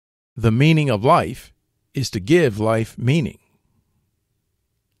The meaning of life is to give life meaning.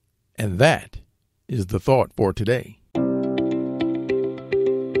 And that is the thought for today.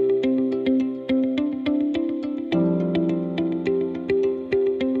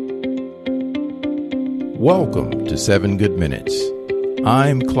 Welcome to 7 Good Minutes.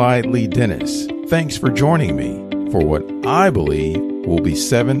 I'm Clyde Lee Dennis. Thanks for joining me for what I believe will be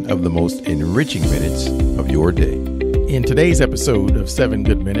 7 of the most enriching minutes of your day. In today's episode of 7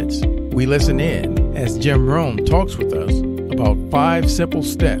 Good Minutes, we listen in as Jim Rohn talks with us about 5 simple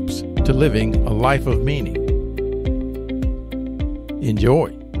steps to living a life of meaning. Enjoy.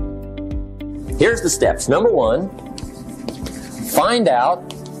 Here's the steps. Number 1, find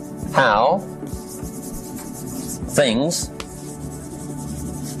out how things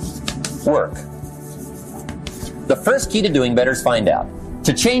work. The first key to doing better is find out.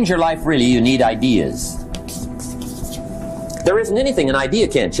 To change your life, really, you need ideas. There isn't anything an idea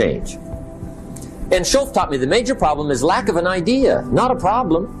can't change. And Schoaf taught me the major problem is lack of an idea, not a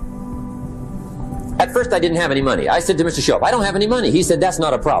problem. At first I didn't have any money. I said to Mr. Schoaf, I don't have any money. He said, that's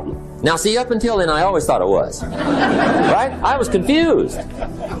not a problem. Now see, up until then I always thought it was. Right? I was confused.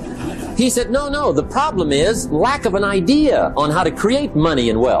 He said, no, the problem is lack of an idea on how to create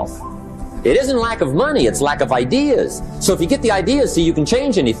money and wealth. It isn't lack of money, it's lack of ideas. So if you get the ideas, so you can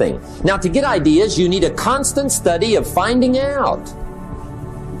change anything. Now to get ideas, you need a constant study of finding out.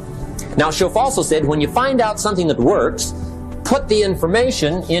 Now Schoaf also said, when you find out something that works, put the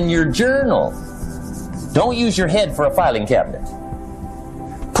information in your journal. Don't use your head for a filing cabinet.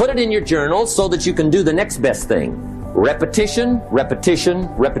 Put it in your journal so that you can do the next best thing. Repetition, repetition,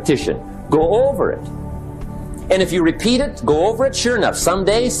 repetition. Go over it. And if you repeat it, go over it, sure enough,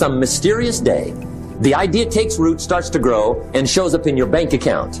 someday, some mysterious day, the idea takes root, starts to grow, and shows up in your bank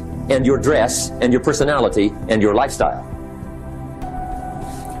account, and your dress, and your personality, and your lifestyle.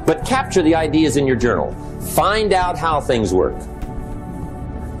 But capture the ideas in your journal. Find out how things work.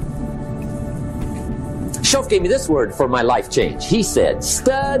 Schoaf gave me this word for my life change. He said,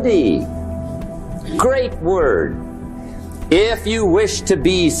 study. Great word. If you wish to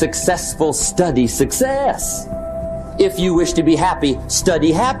be successful, study success. If you wish to be happy,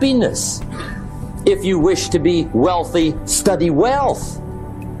 study happiness. If you wish to be wealthy, study wealth.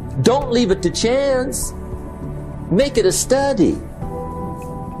 Don't leave it to chance. Make it a study.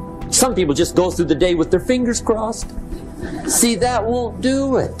 Some people just go through the day with their fingers crossed. See, that won't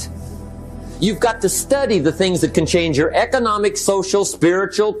do it. You've got to study the things that can change your economic, social,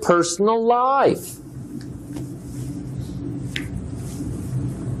 spiritual, personal life.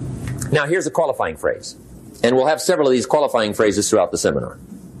 Now, here's a qualifying phrase. And we'll have several of these qualifying phrases throughout the seminar.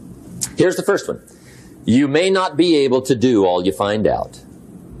 Here's the first one. You may not be able to do all you find out.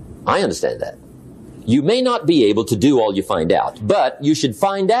 I understand that. You may not be able to do all you find out, but you should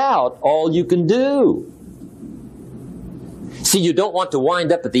find out all you can do. See, you don't want to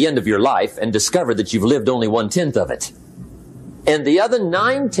wind up at the end of your life and discover that you've lived only 1/10 of it. And the other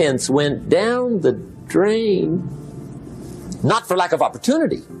 9/10 went down the drain. Not for lack of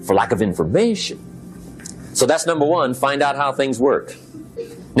opportunity, for lack of information. So that's number 1, find out how things work.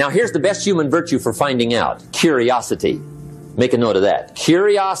 Now here's the best human virtue for finding out. Curiosity. Make a note of that.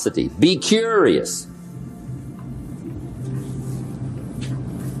 Curiosity. Be curious.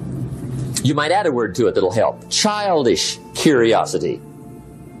 You might add a word to it that'll help. Childish curiosity.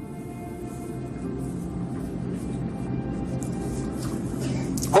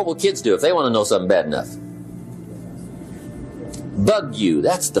 What will kids do if they want to know something bad enough? Bug you,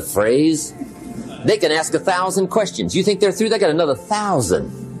 that's the phrase. They can ask 1,000 questions. You think they're through? They got another 1,000.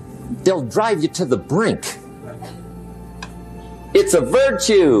 They'll drive you to the brink. It's a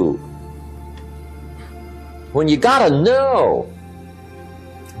virtue. When you gotta know,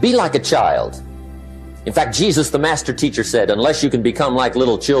 be like a child. In fact, Jesus, the master teacher, said, unless you can become like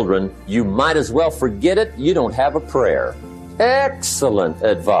little children, you might as well forget it. You don't have a prayer. Excellent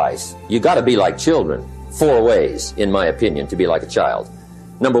advice. You gotta be like children. 4 ways, in my opinion, to be like a child.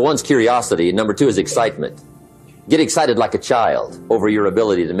 Number 1 is curiosity. Number 2 is excitement. Get excited like a child over your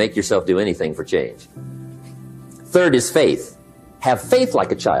ability to make yourself do anything for change. 3rd is faith. Have faith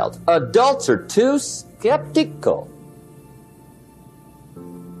like a child. Adults are too skeptical.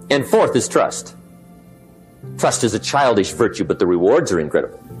 And 4th is trust. Trust is a childish virtue, but the rewards are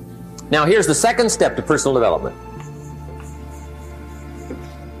incredible. Now here's the 2nd step to personal development.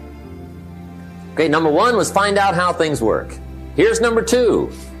 Okay, number 1 was find out how things work. Here's number 2.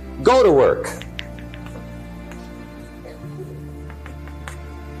 Go to work.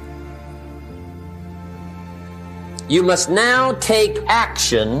 You must now take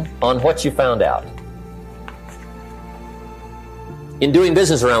action on what you found out. In doing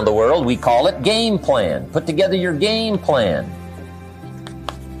business around the world, we call it game plan. Put together your game plan.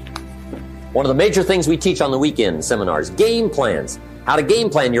 One of the major things we teach on the weekend seminars, game plans. How to game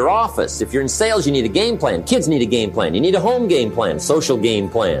plan your office. If you're in sales, you need a game plan. Kids need a game plan. You need a home game plan, social game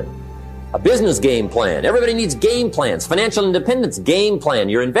plan, a business game plan. Everybody needs game plans. Financial independence, game plan.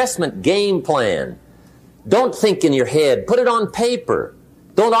 Your investment, game plan. Don't think in your head. Put it on paper.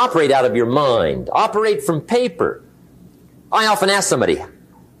 Don't operate out of your mind. Operate from paper. I often ask somebody,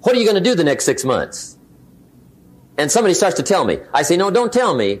 what are you going to do the next 6 months? And somebody starts to tell me. I say, no, don't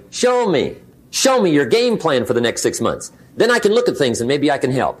tell me. Show me. Show me your game plan for the next 6 months. Then I can look at things and maybe I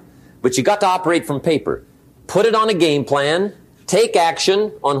can help. But you got to operate from paper. Put it on a game plan. Take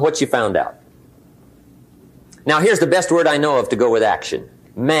action on what you found out. Now here's the best word I know of to go with action.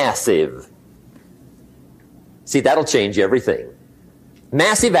 Massive. See, that'll change everything.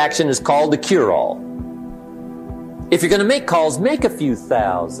 Massive action is called the cure-all. If you're going to make calls, make a few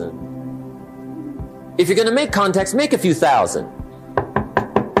thousand. If you're going to make contacts, make a few thousand.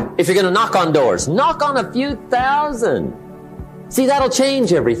 If you're going to knock on doors, knock on a few thousand. See, that'll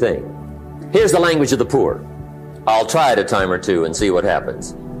change everything. Here's the language of the poor. I'll try it a time or two and see what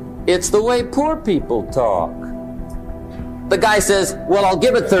happens. It's the way poor people talk. The guy says, well, I'll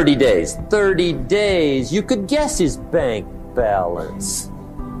give it 30 days. 30 days. You could guess his bank balance.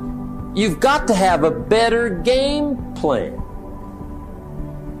 You've got to have a better game plan.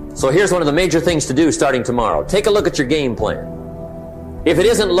 So here's one of the major things to do starting tomorrow. Take a look at your game plan. If it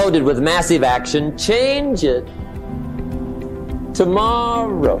isn't loaded with massive action, change it.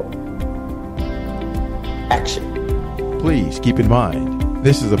 Tomorrow. Action. Please keep in mind,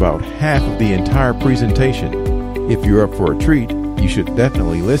 this is about half of the entire presentation. If you're up for a treat, you should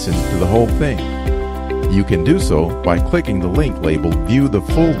definitely listen to the whole thing. You can do so by clicking the link labeled View the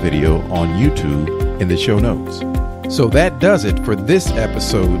Full Video on YouTube in the show notes. So that does it for this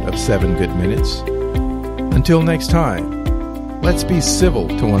episode of 7 Good Minutes. Until next time, let's be civil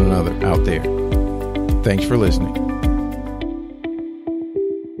to one another out there. Thanks for listening.